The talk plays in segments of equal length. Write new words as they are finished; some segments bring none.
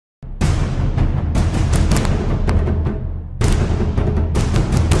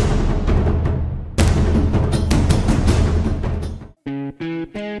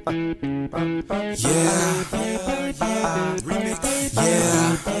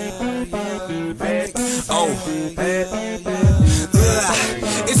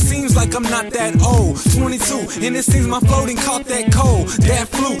It seems like I'm not that old, 22, and it seems my floating caught that cold, that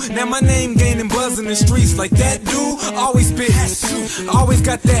flu. Now my name gaining buzz in the streets like that dude. Always spit, always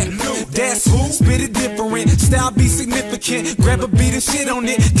got that's who. Spit it different, style be significant. Grab a beat and shit on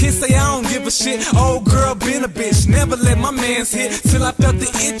it, can't say I don't give a shit. Old girl been a bitch, never let my mans hit till I felt the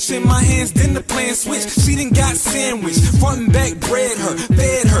itch in my hands, then the plan switched. She done got sandwiched, front and back bred her,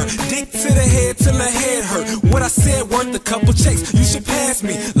 fed her, dick to the head till her head hurt. What I said worth a couple checks, you should pass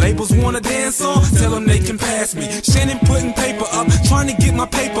me. Labels wanna dance on, tell them they can pass me. Shannon putting paper up, trying to get my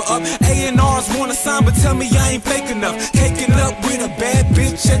paper up. A&Rs wanna sign but tell me I ain't fake enough. Caking up with a bad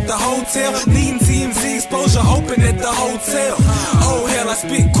bitch at the hotel, needing TMZ exposure, hoping at the hotel. Oh hell, I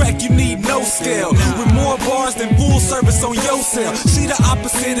spit crack, you need no scale. With more bars than full service on your cell. She the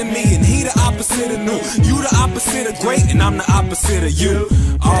opposite of me and he the opposite of new. You the opposite of great and I'm the opposite of you.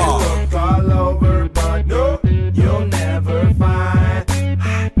 Look all over, but no, you'll never find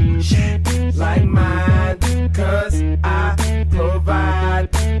shit like mine, cause I provide.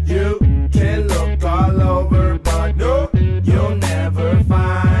 You can look all over, but no, you'll never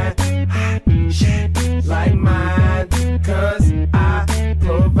find shit like mine, cause I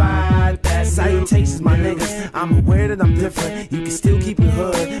provide. That salutations, my niggas, I'm aware that I'm different. You can still keep it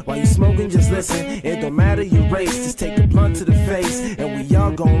hood while you smoking, just listen. It don't matter your race, just take a blunt to the face, and we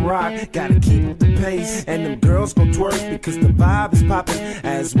all gon' rock, gotta keep up the pace. And them girls gon' twerk because the vibe is poppin',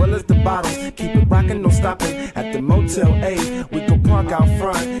 as well as the bottles. Keep it rockin', no stoppin'. At the Motel 8, we gon' park out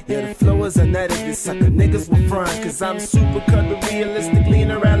front. Yeah, the flow is unedited, this sucker niggas will front. Cause I'm super cut the realistic,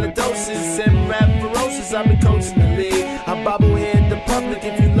 lean around the doses, and rap ferocious, I've been coaching the league. I bobblehead the public,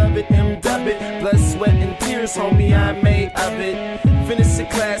 if you love it, M-dub it. Blood, sweat, and tears, homie, I made of it. Finish the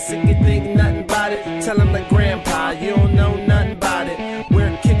classic, you think nothing about it. Tell him like grandpa, you don't know nothing about it.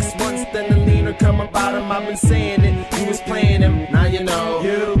 Wear kicks once, then the leaner come about him. I've been saying it, you was playing him, now you know.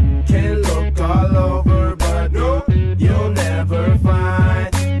 You can look all over, but no, you'll never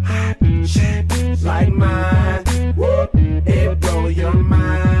find shit like mine. Woo, it blow your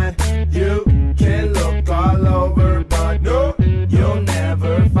mind. You can look all over, but no, you'll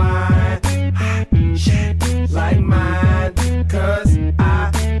never find shit like mine, cause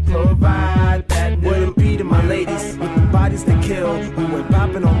I provide that. What it be to my ladies with the bodies that kill, who ain't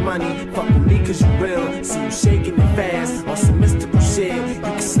popping on money, fuck with me cause you real. See you shaking it fast on some mystical shit. You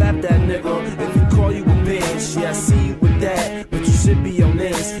can slap that nigga if he call you a bitch. Yeah, I see you with that, but you should be on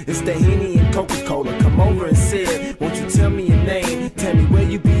this. It's the Henny and Coca-Cola, come over and sit. Won't you tell me your name, tell me where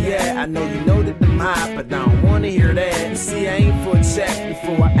you be at. I know you know that I'm hot, but I don't wanna hear that. You see, I aim for a check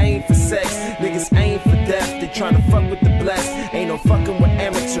before I aim for sex. Niggas aim for death, they tryna fuck with the blessed. Ain't no fucking with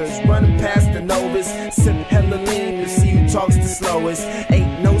amateurs, running past the novice. Sip hella lean, you see who talks the slowest.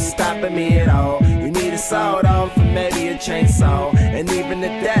 Ain't no stopping me at all. You need a sawed off and maybe a chainsaw. And even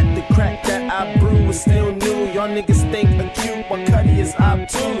at that, the crack that I brew is still new. Y'all niggas think acute, while Cuddy is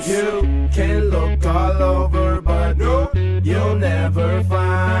obtuse. You can look all over, but no, you'll never find